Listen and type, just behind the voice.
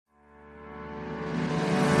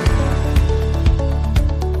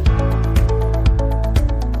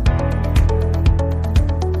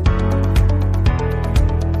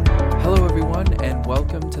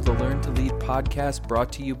podcast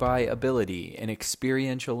brought to you by Ability, an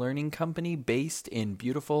experiential learning company based in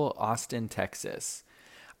beautiful Austin, Texas.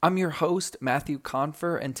 I'm your host, Matthew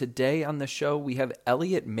Confer, and today on the show we have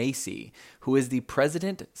Elliot Macy, who is the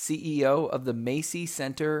president, CEO of the Macy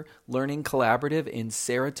Center Learning Collaborative in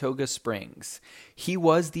Saratoga Springs. He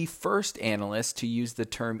was the first analyst to use the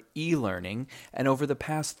term e-learning, and over the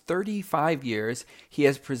past 35 years, he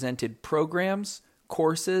has presented programs,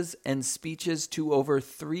 courses, and speeches to over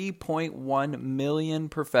 3.1 million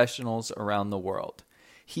professionals around the world.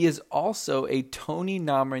 He is also a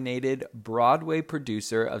Tony-nominated Broadway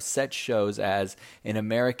producer of such shows as An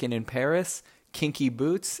American in Paris, Kinky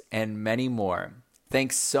Boots, and many more.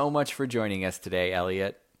 Thanks so much for joining us today,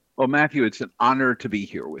 Elliot. Well, Matthew, it's an honor to be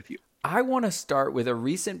here with you. I want to start with a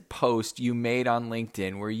recent post you made on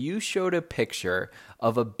LinkedIn where you showed a picture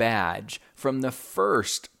of a badge from the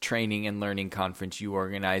first training and learning conference you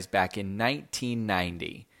organized back in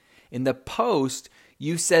 1990. In the post,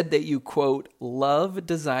 you said that you, quote, love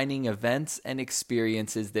designing events and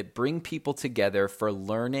experiences that bring people together for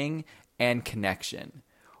learning and connection.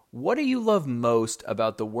 What do you love most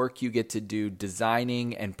about the work you get to do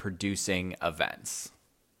designing and producing events?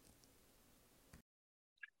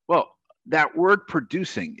 Well, that word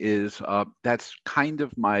producing is, that's kind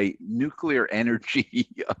of my nuclear energy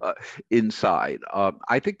inside.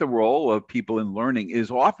 I think the role of people in learning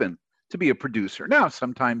is often to be a producer. Now,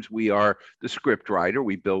 sometimes we are the script writer,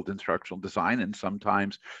 we build instructional design, and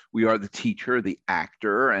sometimes we are the teacher, the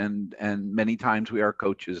actor, and many times we are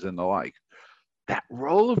coaches and the like. That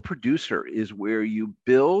role of producer is where you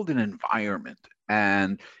build an environment,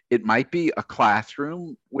 and it might be a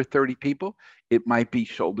classroom with 30 people. It might be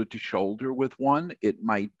shoulder to shoulder with one. It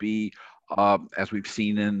might be, as we've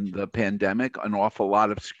seen in the pandemic, an awful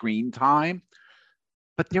lot of screen time.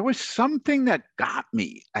 But there was something that got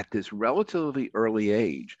me at this relatively early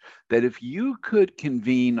age that if you could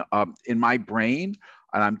convene in my brain,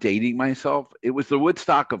 and I'm dating myself, it was the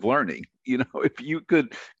Woodstock of learning. You know, if you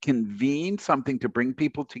could convene something to bring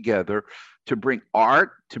people together, to bring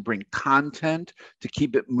art, to bring content, to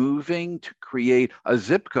keep it moving, to create a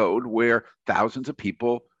zip code where thousands of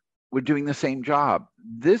people were doing the same job.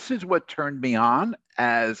 This is what turned me on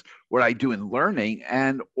as what I do in learning.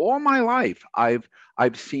 And all my life, I've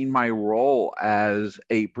seen my role as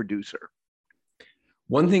a producer.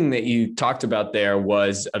 One thing that you talked about there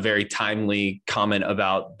was a very timely comment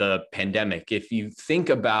about the pandemic. If you think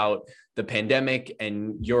about the pandemic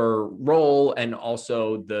and your role and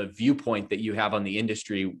also the viewpoint that you have on the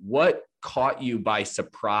industry, what caught you by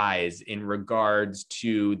surprise in regards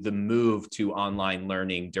to the move to online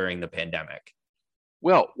learning during the pandemic?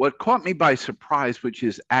 Well, what caught me by surprise, which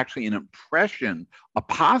is actually an impression, a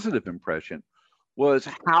positive impression, was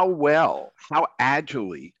how well, how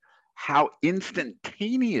agilely, how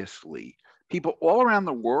instantaneously people all around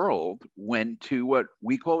the world went to what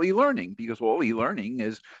we call e-learning, because all e-learning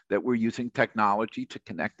is that we're using technology to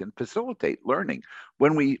connect and facilitate learning.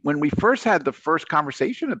 When we first had the first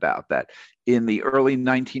conversation about that in the early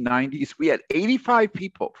 1990s, we had 85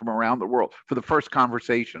 people from around the world for the first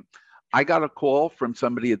conversation. I got a call from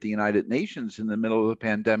somebody at the United Nations in the middle of the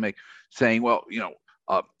pandemic saying, well,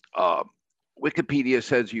 Wikipedia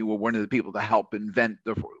says you were one of the people to help invent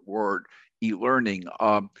the word e-learning.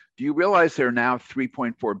 Do you realize there are now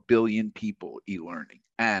 3.4 billion people e-learning?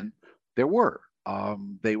 And there were.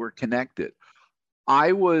 They were connected.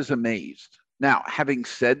 I was amazed. Now, having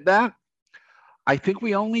said that, I think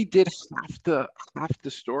we only did half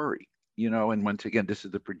the story, and once again, this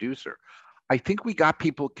is the producer. I think we got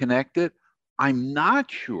people connected. I'm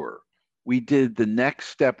not sure we did the next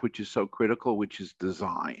step, which is so critical, which is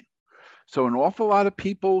design. So an awful lot of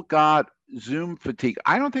people got Zoom fatigue.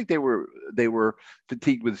 I don't think they were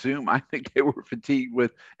fatigued with Zoom. I think they were fatigued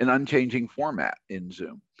with an unchanging format in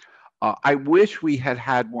Zoom. I wish we had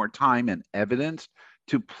had more time and evidence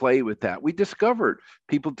to play with that. We discovered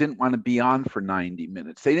people didn't want to be on for 90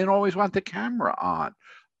 minutes. They didn't always want the camera on.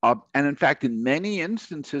 And in fact, in many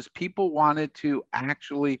instances, people wanted to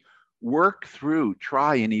actually work through,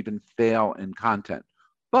 try, and even fail in content.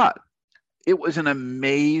 But it was an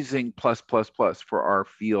amazing plus for our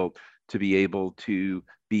field to be able to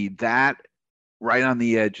be that right on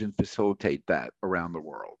the edge and facilitate that around the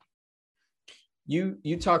world.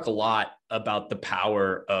 You talk a lot about the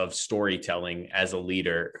power of storytelling as a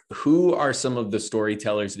leader. Who are some of the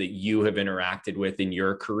storytellers that you have interacted with in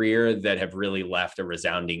your career that have really left a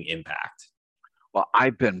resounding impact? Well,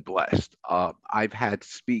 I've been blessed. I've had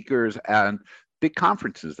speakers and big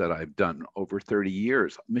conferences that I've done over 30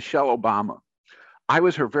 years. Michelle Obama. I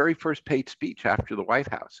was her very first paid speech after the White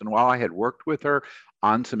House. And while I had worked with her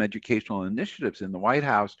on some educational initiatives in the White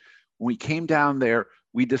House, When we came down there,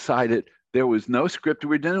 we decided there was no script. We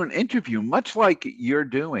were doing an interview, much like you're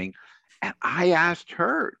doing. And I asked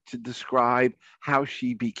her to describe how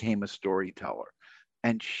she became a storyteller.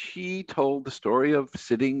 And she told the story of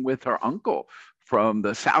sitting with her uncle from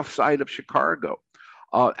the south side of Chicago.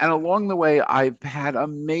 And along the way, I've had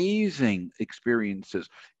amazing experiences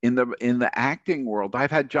in the acting world. I've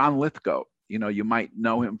had John Lithgow. You know, you might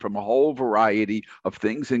know him from a whole variety of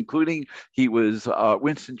things, including he was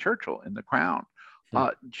Winston Churchill in The Crown.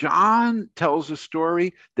 John tells a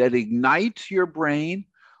story that ignites your brain,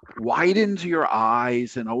 widens your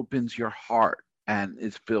eyes, and opens your heart, and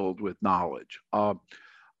is filled with knowledge.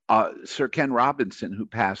 Sir Ken Robinson, who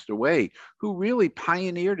passed away, who really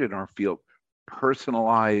pioneered in our field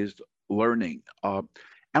personalized learning. And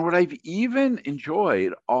what I've even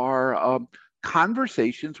enjoyed are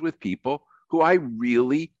conversations with people who I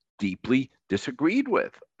really deeply disagreed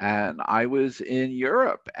with. And I was in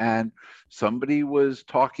Europe and somebody was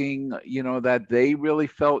talking, you know, that they really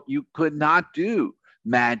felt you could not do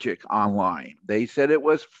magic online. They said it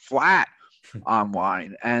was flat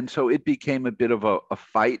online. And so it became a bit of a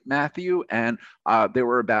fight, Matthew. And there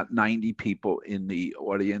were about 90 people in the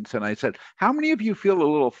audience. And I said, how many of you feel a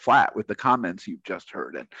little flat with the comments you've just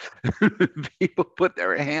heard? And people put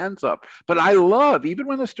their hands up. But I love, even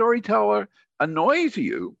when a storyteller annoys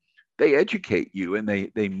you, they educate you and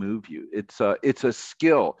they move you. It's a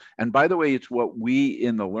skill. And by the way, it's what we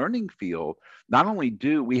in the learning field not only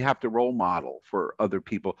do, we have to role model for other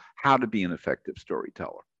people how to be an effective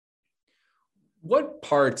storyteller. What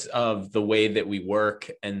parts of the way that we work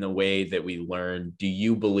and the way that we learn do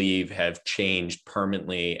you believe have changed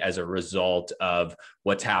permanently as a result of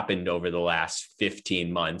what's happened over the last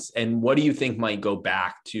 15 months? And what do you think might go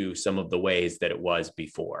back to some of the ways that it was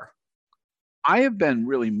before? I have been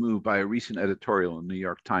really moved by a recent editorial in the New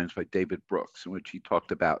York Times by David Brooks, in which he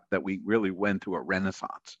talked about that we really went through a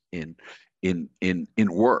renaissance in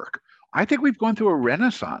work. I think we've gone through a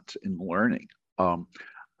renaissance in learning.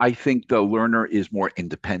 I think the learner is more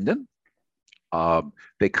independent.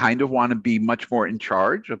 They kind of want to be much more in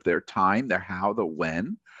charge of their time, their how, the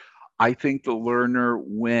when. I think the learner,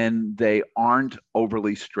 when they aren't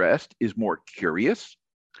overly stressed, is more curious.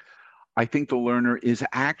 I think the learner is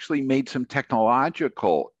actually made some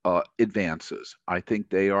technological advances. I think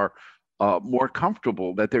they are more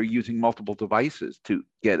comfortable that they're using multiple devices to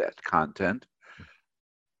get at content.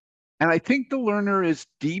 And I think the learner is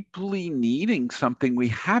deeply needing something we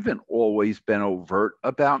haven't always been overt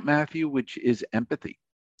about, Matthew, which is empathy.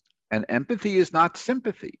 And empathy is not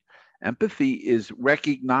sympathy. Empathy is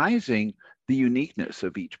recognizing the uniqueness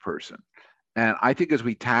of each person. And I think as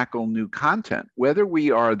we tackle new content, whether we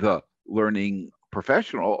are the learning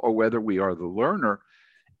professional or whether we are the learner,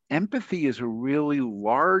 empathy is a really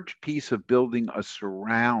large piece of building a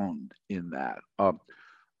surround in that.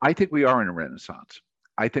 I think we are in a renaissance.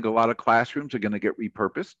 I think a lot of classrooms are going to get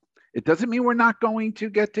repurposed. It doesn't mean we're not going to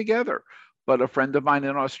get together, but a friend of mine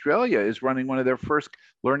in Australia is running one of their first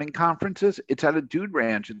learning conferences. It's at a dude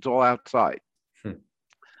ranch. It's all outside.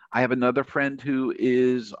 I have another friend who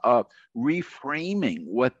is reframing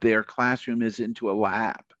what their classroom is into a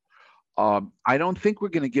lab. I don't think we're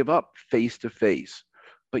going to give up face-to-face.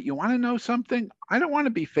 But you want to know something? I don't want to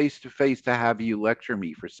be face-to-face to have you lecture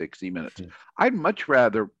me for 60 minutes. I'd much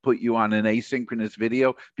rather put you on an asynchronous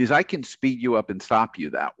video because I can speed you up and stop you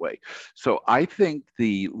that way. So I think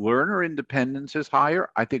the learner independence is higher.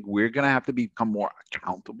 I think we're going to have to become more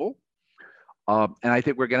accountable. And I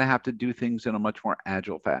think we're going to have to do things in a much more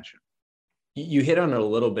agile fashion. You hit on it a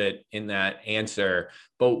little bit in that answer,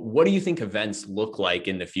 but what do you think events look like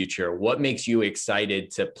in the future? What makes you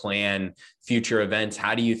excited to plan future events?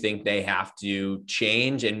 How do you think they have to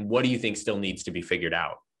change? And what do you think still needs to be figured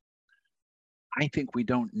out? I think we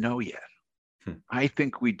don't know yet. I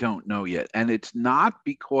think we don't know yet. And it's not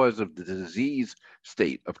because of the disease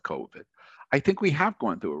state of COVID. I think we have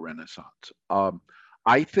gone through a renaissance.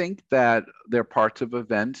 I think that there are parts of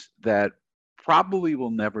events that probably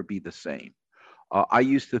will never be the same. I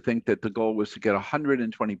used to think that the goal was to get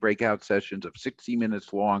 120 breakout sessions of 60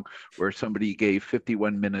 minutes long, where somebody gave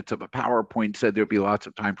 51 minutes of a PowerPoint, said there'd be lots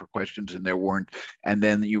of time for questions, and there weren't. And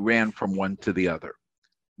then you ran from one to the other.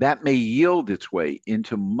 That may yield its way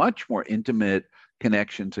into much more intimate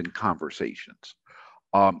connections and conversations.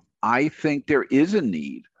 I think there is a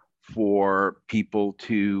need for people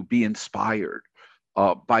to be inspired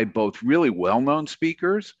by both really well-known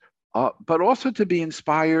speakers, but also to be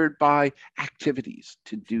inspired by activities,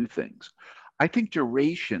 to do things. I think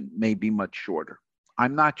duration may be much shorter.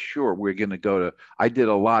 I'm not sure we're going to go to, I did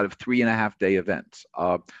a lot of 3.5-day events.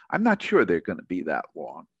 I'm not sure they're going to be that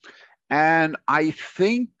long. And I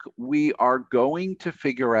think we are going to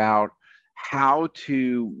figure out how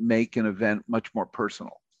to make an event much more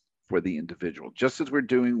personal for the individual, just as we're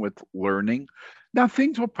doing with learning. Now,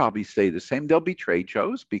 things will probably stay the same. There'll be trade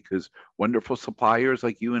shows because wonderful suppliers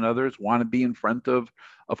like you and others want to be in front of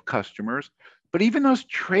customers. But even those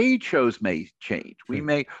trade shows may change.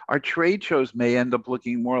 Our trade shows may end up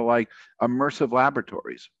looking more like immersive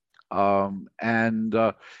laboratories. And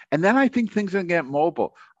then I think things are going to get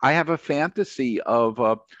mobile. I have a fantasy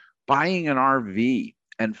of buying an RV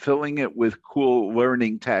and filling it with cool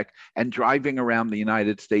learning tech and driving around the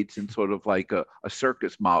United States in sort of like a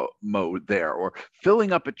circus mode there, or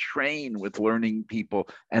filling up a train with learning people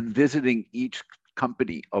and visiting each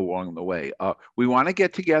company along the way. We want to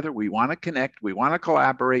get together. We want to connect. We want to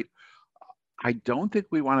collaborate. I don't think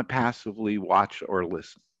we want to passively watch or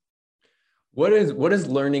listen. What does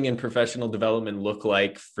learning and professional development look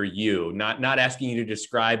like for you? Not asking you to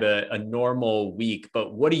describe a normal week,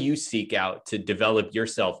 but what do you seek out to develop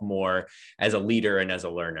yourself more as a leader and as a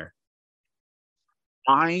learner?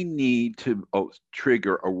 I need to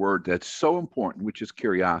trigger a word that's so important, which is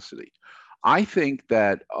curiosity. I think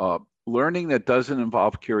that learning that doesn't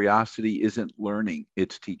involve curiosity isn't learning,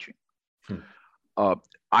 it's teaching. Uh,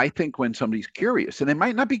 I think when somebody's curious, and they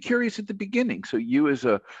might not be curious at the beginning, so you as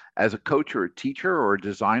a coach or a teacher or a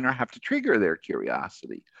designer have to trigger their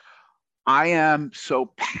curiosity. I am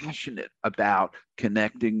so passionate about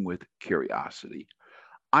connecting with curiosity.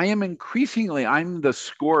 I'm the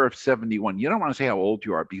score of 71. You don't want to say how old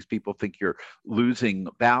you are because people think you're losing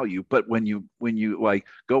value. But when you like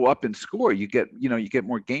go up in score, you get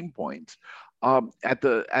more game points. At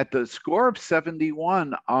the score of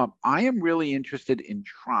 71, I am really interested in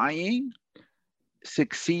trying,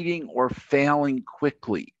 succeeding, or failing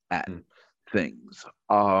quickly at things.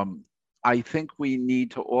 I think we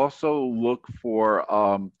need to also look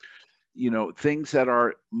for things that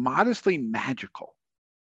are modestly magical.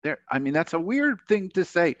 I mean, that's a weird thing to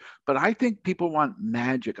say, but I think people want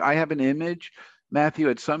magic. I have an image, Matthew,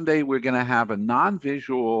 at someday we're going to have a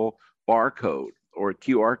non-visual barcode or a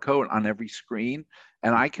QR code on every screen.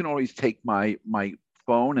 And I can always take my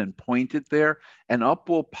phone and point it there, and up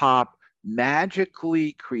will pop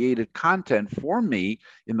magically created content for me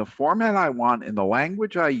in the format I want, in the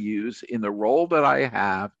language I use, in the role that I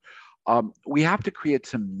have. We have to create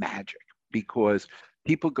some magic because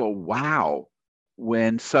people go, wow,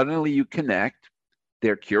 when suddenly you connect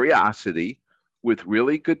their curiosity with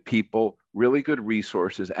really good people, really good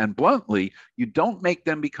resources, and bluntly, you don't make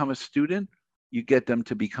them become a student, you get them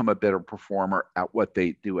to become a better performer at what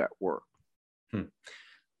they do at work.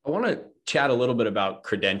 I want to chat a little bit about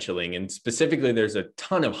credentialing, and specifically there's a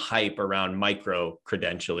ton of hype around micro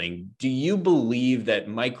credentialing. Do you believe that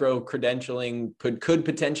micro credentialing could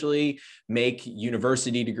potentially make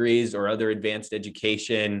university degrees or other advanced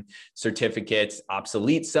education certificates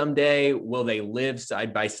obsolete someday? Will they live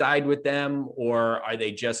side by side with them, or are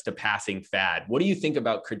they just a passing fad? What do you think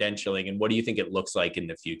about credentialing, and what do you think it looks like in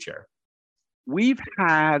the future? We've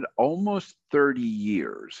had almost 30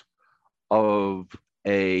 years of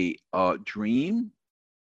a dream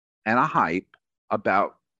and a hype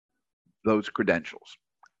about those credentials.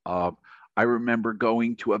 I remember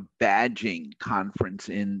going to a badging conference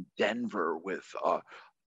in Denver with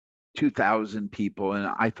 2,000 people,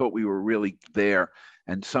 and I thought we were really there.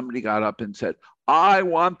 And somebody got up and said, I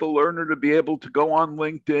want the learner to be able to go on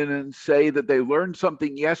LinkedIn and say that they learned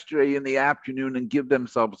something yesterday in the afternoon and give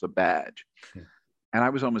themselves a badge. And I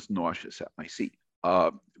was almost nauseous at my seat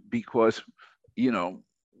because,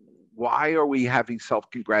 why are we having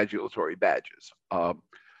self-congratulatory badges?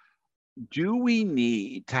 Do we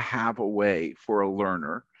need to have a way for a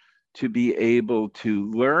learner to be able to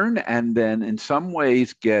learn and then in some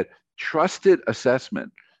ways get trusted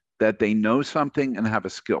assessment that they know something and have a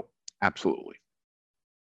skill? Absolutely.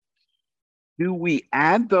 Do we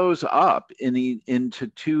add those up into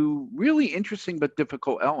two really interesting but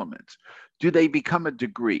difficult elements? Do they become a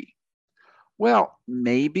degree? Well,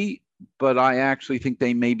 maybe, but I actually think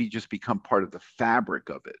they maybe just become part of the fabric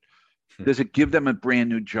of it. Does it give them a brand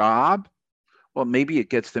new job? Well, maybe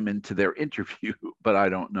it gets them into their interview, but I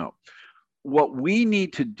don't know. What we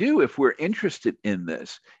need to do if we're interested in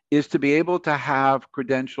this is to be able to have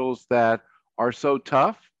credentials that are so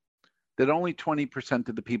tough that only 20%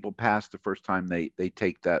 of the people pass the first time they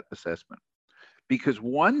take that assessment. Because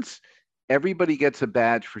once everybody gets a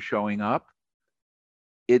badge for showing up,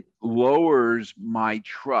 it lowers my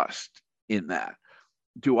trust in that.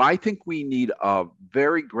 Do I think we need a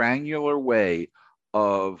very granular way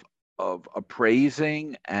of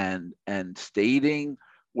appraising and stating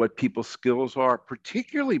what people's skills are,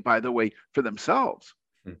 particularly, by the way, for themselves?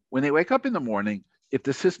 When they wake up in the morning, if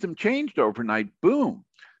the system changed overnight, boom,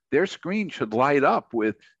 their screen should light up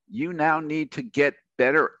with, you now need to get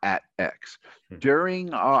better at X.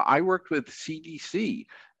 I worked with CDC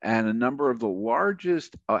and a number of the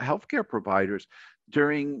largest healthcare providers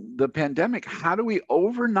during the pandemic. How do we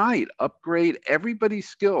overnight upgrade everybody's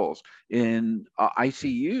skills in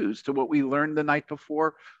ICUs to what we learned the night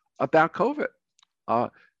before about COVID?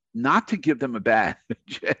 Not to give them a badge,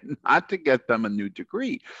 not to get them a new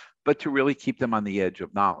degree, but to really keep them on the edge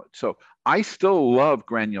of knowledge. So I still love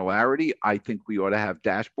granularity. I think we ought to have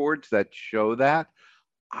dashboards that show that.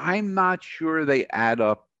 I'm not sure they add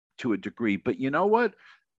up to a degree, but you know what?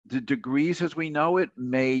 The degrees as we know it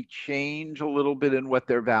may change a little bit in what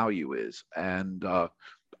their value is. And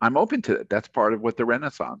I'm open to it. That's part of what the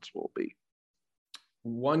Renaissance will be.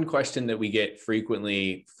 One question that we get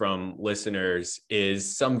frequently from listeners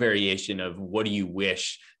is some variation of, what do you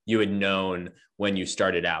wish you had known when you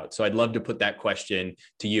started out? So I'd love to put that question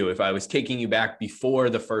to you. If I was taking you back before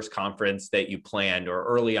the first conference that you planned or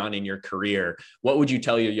early on in your career, what would you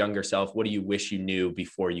tell your younger self? What do you wish you knew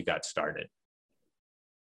before you got started?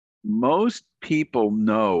 Most people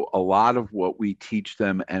know a lot of what we teach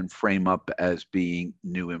them and frame up as being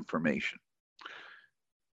new information.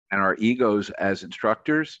 And our egos as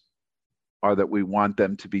instructors are that we want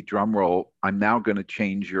them to be, drum roll, I'm now going to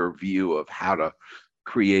change your view of how to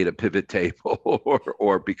create a pivot table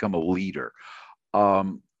or become a leader.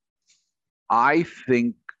 I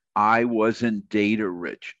think I wasn't data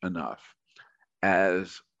rich enough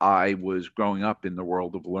as I was growing up in the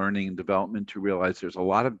world of learning and development to realize there's a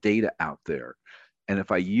lot of data out there. And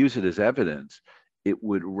if I use it as evidence, it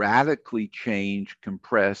would radically change,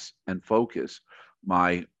 compress, and focus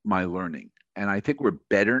my learning. And I think we're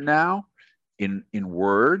better now in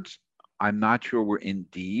words. I'm not sure we're in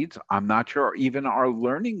deeds. I'm not sure even our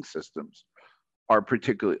learning systems are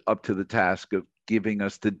particularly up to the task of giving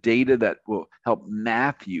us the data that will help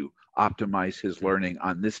Matthew optimize his learning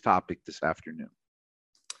on this topic this afternoon.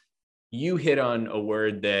 You hit on a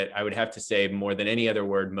word that I would have to say more than any other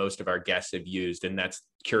word most of our guests have used, and that's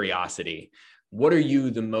curiosity. What are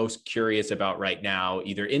you the most curious about right now,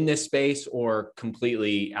 either in this space or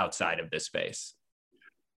completely outside of this space?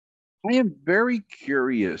 I am very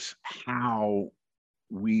curious how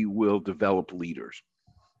we will develop leaders.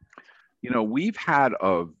 You know, we've had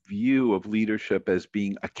a view of leadership as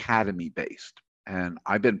being academy-based, and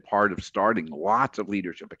I've been part of starting lots of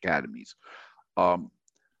leadership academies.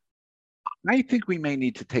 I think we may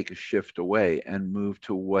need to take a shift away and move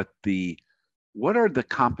to what are the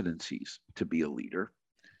competencies to be a leader?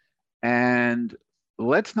 And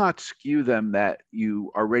let's not skew them that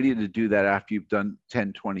you are ready to do that after you've done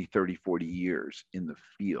 10, 20, 30, 40 years in the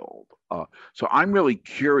field. So I'm really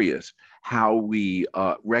curious how we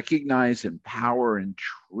recognize, empower, and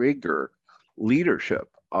trigger leadership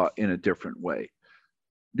in a different way.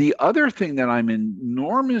 The other thing that I'm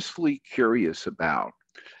enormously curious about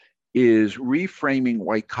is reframing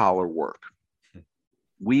white collar work.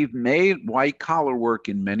 We've made white collar work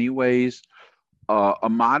in many ways a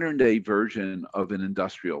modern day version of an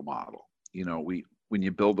industrial model. You know, when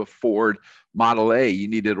you build a Ford Model A, you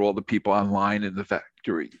needed all the people online in the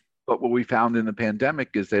factory. But what we found in the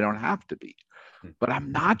pandemic is they don't have to be. But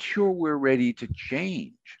I'm not sure we're ready to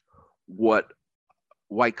change what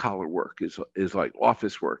white collar work is like,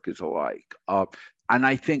 office work is alike. And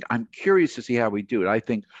I think I'm curious to see how we do it. I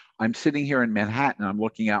think I'm sitting here in Manhattan, I'm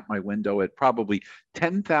looking out my window at probably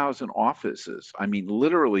 10,000 offices. I mean,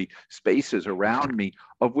 literally spaces around me,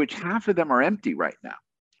 of which half of them are empty right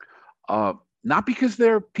now. Not because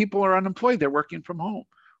people are unemployed, they're working from home.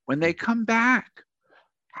 When they come back,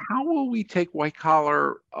 how will we take white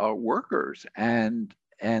collar workers and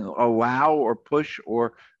allow or push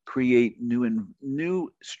or create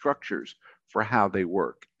new structures for how they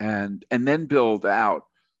work, and then build out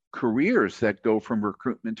careers that go from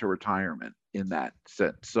recruitment to retirement in that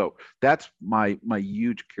sense? So that's my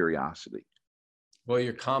huge curiosity. Well,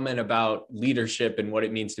 your comment about leadership and what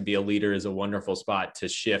it means to be a leader is a wonderful spot to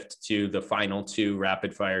shift to the final two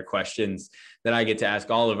rapid fire questions that I get to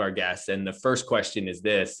ask all of our guests. And the first question is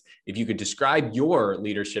this: if you could describe your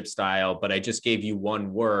leadership style, but I just gave you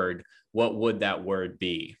one word, what would that word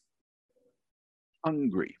be?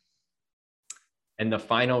 Hungry. And the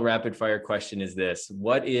final rapid fire question is this: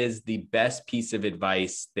 what is the best piece of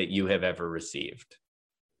advice that you have ever received?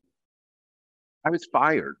 I was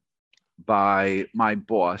fired by my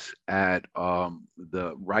boss at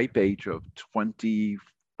the ripe age of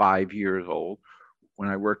 25 years old when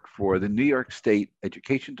I worked for the New York State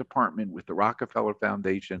Education Department with the Rockefeller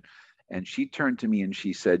Foundation. And she turned to me and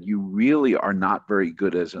she said, "You really are not very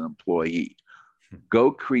good as an employee.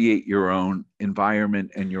 Go create your own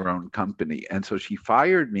environment and your own company. And so she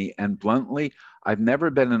fired me. And bluntly, I've never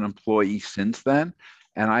been an employee since then.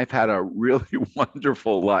 And I've had a really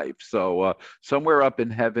wonderful life. So somewhere up in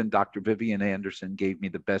heaven, Dr. Vivian Anderson gave me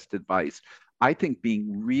the best advice. I think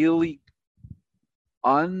being really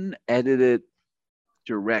unedited,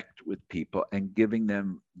 direct with people and giving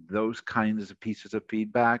them those kinds of pieces of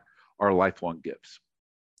feedback are lifelong gifts.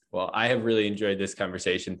 Well, I have really enjoyed this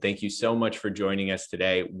conversation. Thank you so much for joining us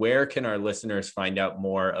today. Where can our listeners find out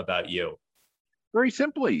more about you? Very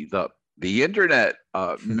simply, the internet,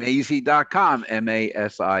 Masie.com,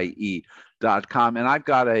 MASIE.com. And I've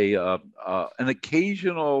got an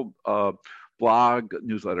occasional blog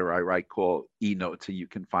newsletter I write called eNotes, and you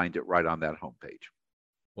can find it right on that homepage.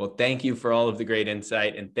 Well, thank you for all of the great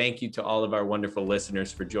insight, and thank you to all of our wonderful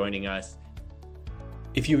listeners for joining us.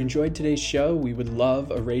 If you enjoyed today's show, we would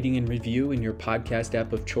love a rating and review in your podcast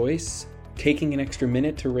app of choice. Taking an extra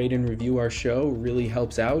minute to rate and review our show really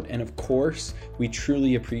helps out. And of course, we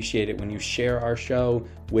truly appreciate it when you share our show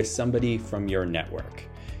with somebody from your network.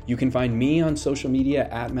 You can find me on social media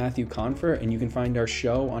at Matthew Confer, and you can find our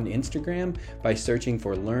show on Instagram by searching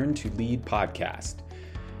for Learn to Lead Podcast.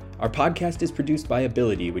 Our podcast is produced by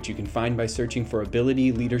Ability, which you can find by searching for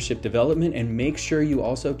Ability Leadership Development, and make sure you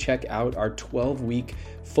also check out our 12-week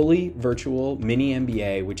fully virtual mini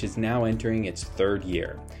MBA, which is now entering its third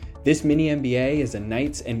year. This mini MBA is a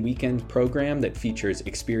nights and weekends program that features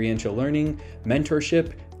experiential learning,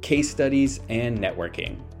 mentorship, case studies, and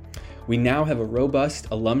networking. We now have a robust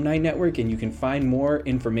alumni network, and you can find more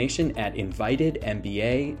information at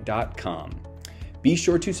invitedmba.com. Be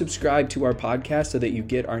sure to subscribe to our podcast so that you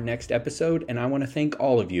get our next episode, and I want to thank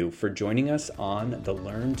all of you for joining us on the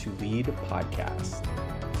Learn to Lead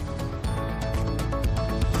podcast.